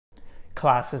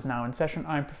Class is now in session.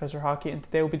 I'm Professor Hockey, and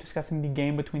today we'll be discussing the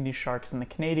game between the Sharks and the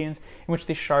Canadiens, in which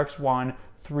the Sharks won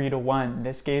 3-1.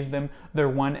 This gave them their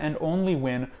one and only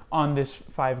win on this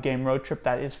 5-game road trip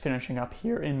that is finishing up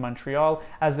here in Montreal,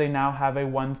 as they now have a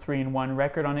 1-3-1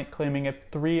 record on it, claiming a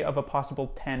 3 of a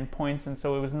possible 10 points. And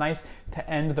so it was nice to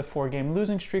end the 4-game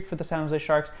losing streak for the San Jose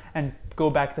Sharks and go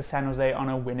back to San Jose on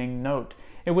a winning note.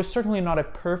 It was certainly not a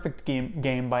perfect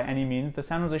game by any means. The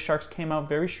San Jose Sharks came out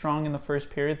very strong in the first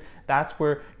period. That's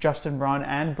where Justin Braun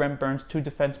and Brent Burns, two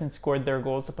defensemen, scored their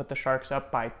goals to put the Sharks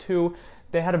up by 2.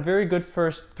 They had a very good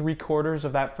first 3 quarters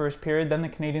of that first period. Then the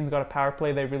Canadiens got a power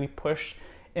play. They really pushed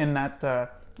in that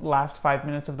last 5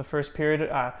 minutes of the first period.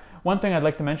 One thing I'd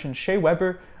like to mention, Shea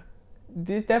Weber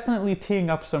definitely teeing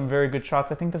up some very good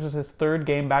shots. I think this was his 3rd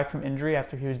game back from injury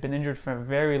after he was been injured for a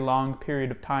very long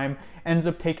period of time. Ends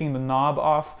up taking the knob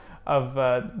off of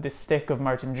the stick of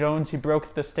Martin Jones. He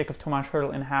broke the stick of Tomas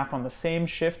Hertl in half on the same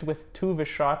shift with 2 of his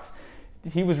shots.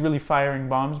 He was really firing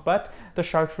bombs, but the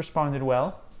Sharks responded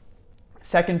well.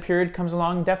 Second period comes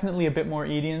along, definitely a bit more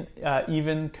even.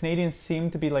 Canadiens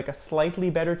seemed to be like a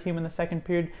slightly better team in the second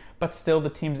period, but still the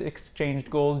teams exchanged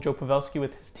goals. Joe Pavelski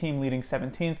with his team leading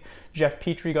 17th. Jeff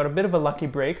Petrie got a bit of a lucky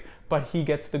break, but he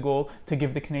gets the goal to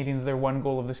give the Canadiens their 1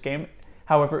 goal of this game.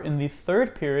 However, in the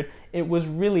third period, it was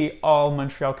really all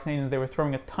Montreal Canadiens. They were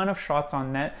throwing a ton of shots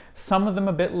on net, some of them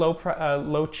a bit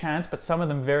low chance, but some of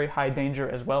them very high danger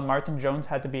as well. Martin Jones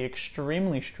had to be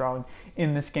extremely strong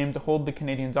in this game to hold the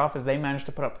Canadiens off, as they managed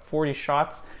to put up 40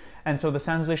 shots. And so the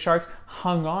San Jose Sharks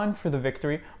hung on for the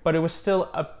victory, but it was still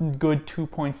a good 2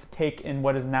 points to take in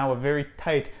what is now a very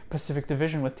tight Pacific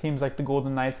Division, with teams like the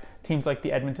Golden Knights, teams like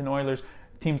the Edmonton Oilers,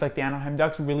 teams like the Anaheim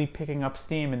Ducks really picking up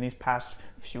steam in these past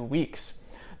few weeks.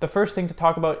 The first thing to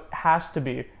talk about has to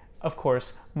be, of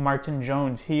course, Martin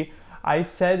Jones. I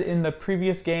said in the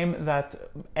previous game that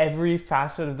every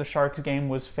facet of the Sharks game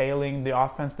was failing: the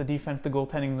offense, the defense, the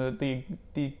goaltending,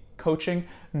 the coaching.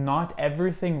 Not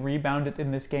everything rebounded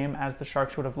in this game as the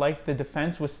Sharks would have liked. The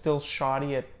defense was still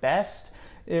shoddy at best.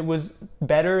 It was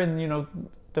better in,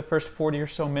 the first 40 or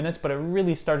so minutes, but it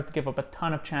really started to give up a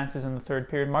ton of chances in the third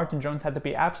period. Martin Jones had to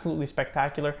be absolutely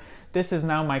spectacular. This is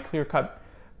now my clear-cut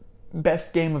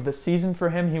best game of the season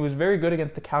for him. He was very good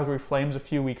against the Calgary Flames a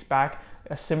few weeks back.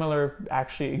 A similar,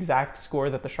 actually exact score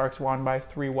that the Sharks won by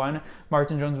 3-1.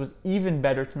 Martin Jones was even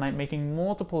better tonight, making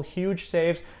multiple huge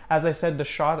saves. As I said, the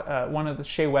shot, one of the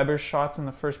Shea Weber's shots in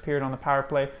the first period on the power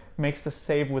play, makes the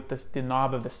save with the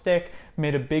knob of the stick,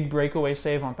 made a big breakaway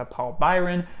save onto Paul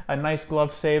Byron, a nice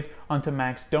glove save onto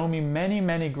Max Domi.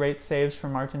 Many great saves for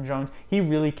Martin Jones. He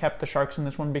really kept the Sharks in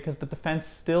this one because the defense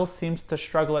still seems to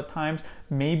struggle at times.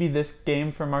 Maybe this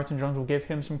game for Martin Jones will give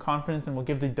him some confidence and will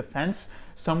give the defense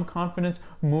some confidence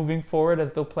moving forward,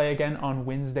 as they'll play again on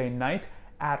Wednesday night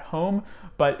at home.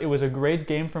 But it was a great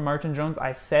game for Martin Jones.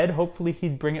 I said hopefully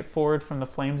he'd bring it forward from the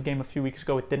Flames game a few weeks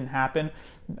ago. It didn't happen.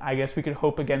 I guess we could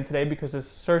hope again today, because it's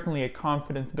certainly a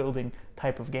confidence-building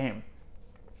type of game.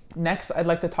 Next, I'd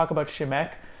like to talk about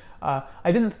Šimek.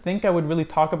 I didn't think I would really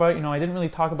talk about, I didn't really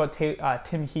talk about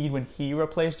Tim Heed when he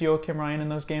replaced Joakim Ryan in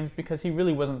those games, because he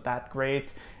really wasn't that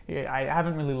great. I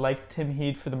haven't really liked Tim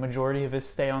Heed for the majority of his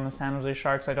stay on the San Jose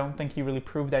Sharks. I don't think he really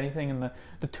proved anything in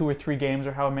the 2 or 3 games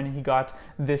or however many he got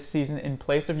this season in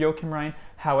place of Joakim Ryan.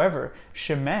 However,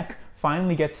 Šimek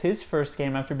finally gets his first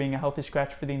game after being a healthy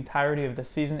scratch for the entirety of the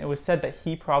season. It was said that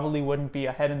he probably wouldn't be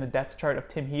ahead in the depth chart of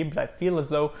Tim Heed, but I feel as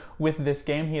though with this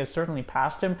game he has certainly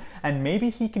passed him, and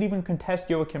maybe he could even contest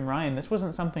Joakim Ryan. This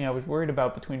wasn't something I was worried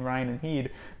about between Ryan and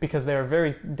Heed, because they are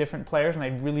very different players, and I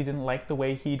really didn't like the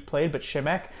way Heed played. But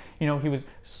Šimek, he was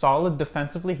solid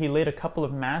defensively. He laid a couple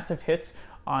of massive hits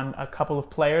on a couple of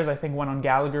players. I think one on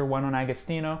Gallagher, one on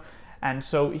Agostino. And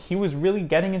so he was really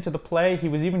getting into the play. He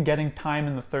was even getting time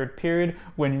in the third period,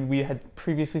 when we had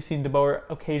previously seen DeBoer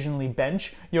occasionally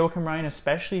bench Joakim Ryan,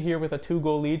 especially here with a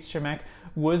 2-goal lead. Šimek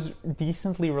was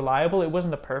decently reliable. It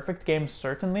wasn't a perfect game,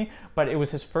 certainly, but it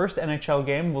was his first NHL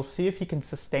game. We'll see if he can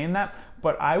sustain that.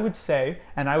 But I would say,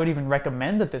 and I would even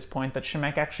recommend at this point, that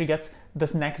Šimek actually gets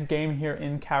this next game here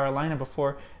in Carolina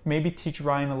before maybe teach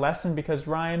Ryan a lesson, because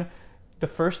Ryan, the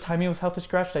first time he was healthy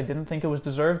scratched, I didn't think it was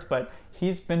deserved, but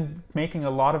he's been making a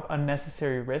lot of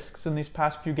unnecessary risks in these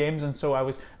past few games, and so I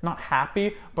was not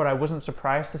happy, but I wasn't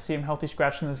surprised to see him healthy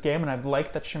scratched in this game, and I've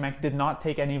liked that Šimek did not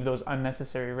take any of those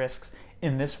unnecessary risks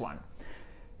in this one.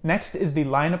 Next is the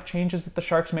lineup changes that the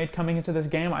Sharks made coming into this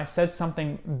game. I said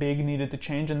something big needed to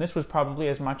change, and this was probably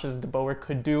as much as DeBoer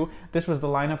could do. This was the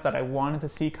lineup that I wanted to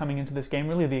see coming into this game,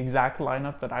 really the exact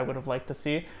lineup that I would have liked to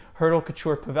see. Hurdle,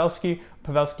 Couture, Pavelski.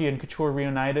 Pavelski and Couture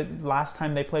reunited. Last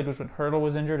time they played was when Hurdle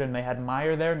was injured and they had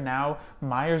Meier there. Now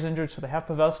Meier's injured, so they have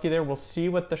Pavelski there. We'll see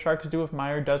what the Sharks do if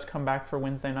Meier does come back for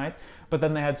Wednesday night. But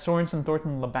then they had Sorensen,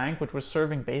 Thornton, LeBanc, which was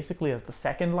serving basically as the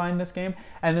second line this game.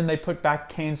 And then they put back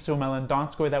Kane, Suomela, and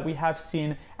Donskoi that we have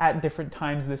seen at different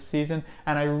times this season.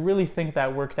 And I really think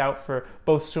that worked out for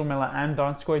both Suomela and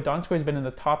Donskoi. Donskoi's been in the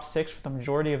top 6 for the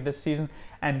majority of this season,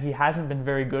 and he hasn't been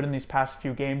very good in these past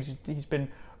few games. He's been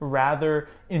rather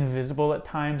invisible at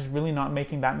times, really not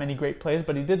making that many great plays,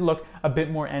 but he did look a bit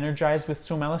more energized with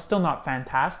Suomela. Still not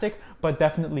fantastic, but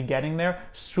definitely getting there.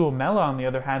 Suomela, on the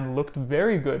other hand, looked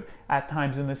very good at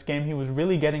times in this game. He was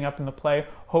really getting up in the play.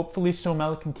 Hopefully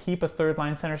Suomela can keep a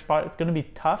third-line center spot. It's going to be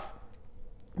tough,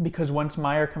 because once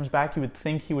Meier comes back, you would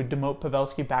think he would demote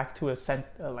Pavelski back to a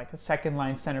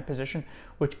second-line center position,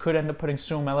 which could end up putting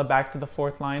Suomela back to the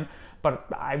fourth line. But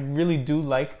I really do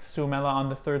like Suomela on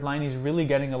the third line. He's really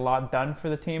getting a lot done for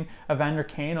the team. Evander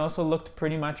Kane also looked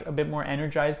pretty much a bit more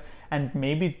energized, and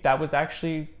maybe that was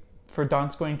actually, for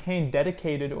Donskoi and Kane,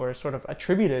 dedicated or sort of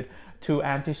attributed to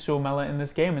Antti Suomela in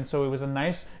this game. And so it was a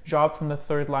nice job from the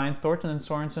third line. Thornton and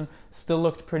Sorensen still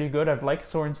looked pretty good. I've liked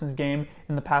Sorensen's game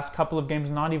in the past couple of games,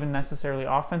 not even necessarily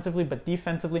offensively, but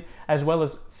defensively, as well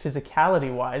as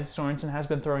physicality-wise. Sorensen has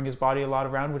been throwing his body a lot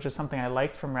around, which is something I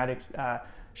liked from Radek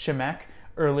Šimek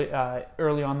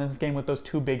early on in this game with those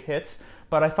 2 big hits.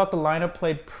 But I thought the lineup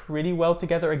played pretty well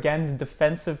together. Again, the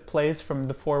defensive plays from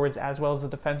the forwards as well as the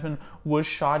defensemen was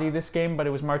shoddy this game, but it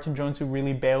was Martin Jones who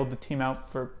really bailed the team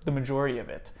out for the majority of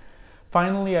it.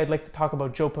 Finally, I'd like to talk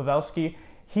about Joe Pavelski.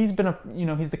 He's been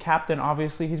he's the captain,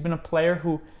 obviously. He's been a player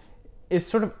who is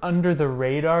sort of under the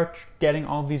radar, getting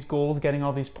all these goals, getting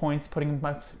all these points, putting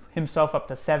himself up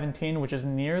to 17, which is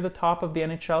near the top of the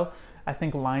NHL. I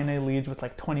think Laine leads with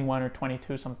like 21 or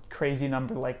 22, some crazy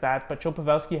number like that. But Joe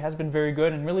Pavelski has been very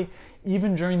good, and really,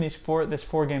 even during this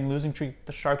 4-game losing streak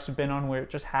the Sharks have been on, where it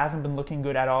just hasn't been looking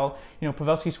good at all.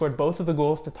 Pavelski scored both of the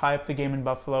goals to tie up the game in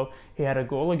Buffalo. He had a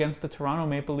goal against the Toronto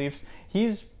Maple Leafs.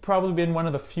 He's probably been one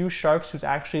of the few Sharks who's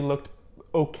actually looked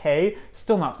okay.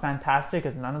 Still not fantastic,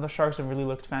 as none of the Sharks have really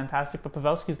looked fantastic, but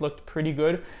Pavelski's looked pretty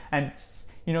good. And,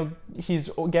 he's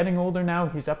getting older now.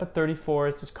 He's up at 34.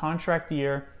 It's his contract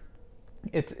year.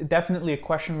 It's definitely a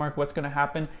question mark what's going to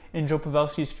happen in Joe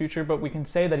Pavelski's future, but we can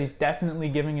say that he's definitely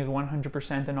giving his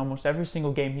 100% in almost every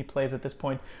single game he plays at this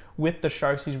point with the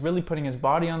Sharks. He's really putting his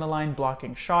body on the line,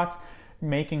 blocking shots,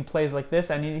 making plays like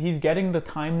this, and he's getting the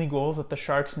timely goals that the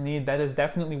Sharks need. That is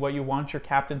definitely what you want your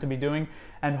captain to be doing,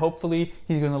 and hopefully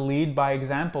he's going to lead by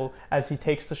example as he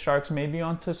takes the Sharks maybe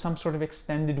onto some sort of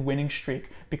extended winning streak,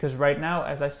 because right now,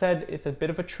 as I said, it's a bit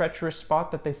of a treacherous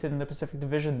spot that they sit in the Pacific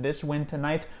Division. This win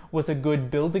tonight was a good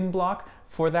building block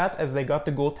for that, as they got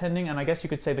the goaltending and I guess you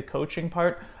could say the coaching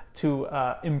part to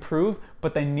improve,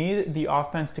 but they need the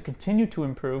offense to continue to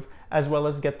improve, as well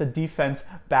as get the defense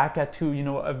back at to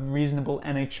a reasonable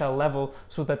NHL level,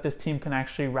 so that this team can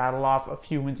actually rattle off a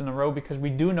few wins in a row, because we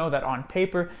do know that on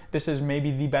paper this is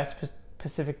maybe the best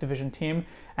Pacific Division team,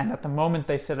 and at the moment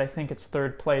they said I think it's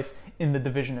 3rd place in the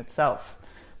division itself.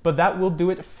 But that will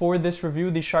do it for this review.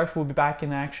 The Sharks will be back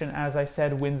in action, as I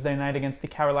said, Wednesday night against the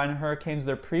Carolina Hurricanes.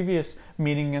 Their previous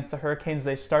meeting against the Hurricanes,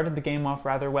 they started the game off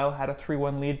rather well, had a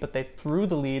 3-1 lead, but they threw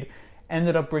the lead,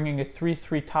 ended up bringing a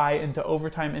 3-3 tie into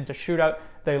overtime, into shootout.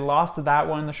 They lost that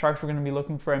one. The Sharks were going to be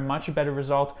looking for a much better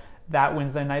result that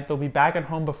Wednesday night. They'll be back at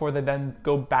home before they then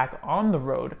go back on the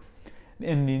road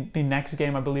in the next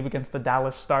game, I believe, against the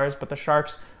Dallas Stars. But the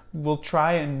Sharks will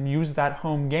try and use that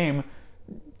home game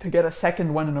to get a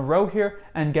second one in a row here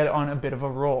and get on a bit of a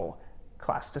roll.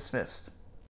 Class dismissed.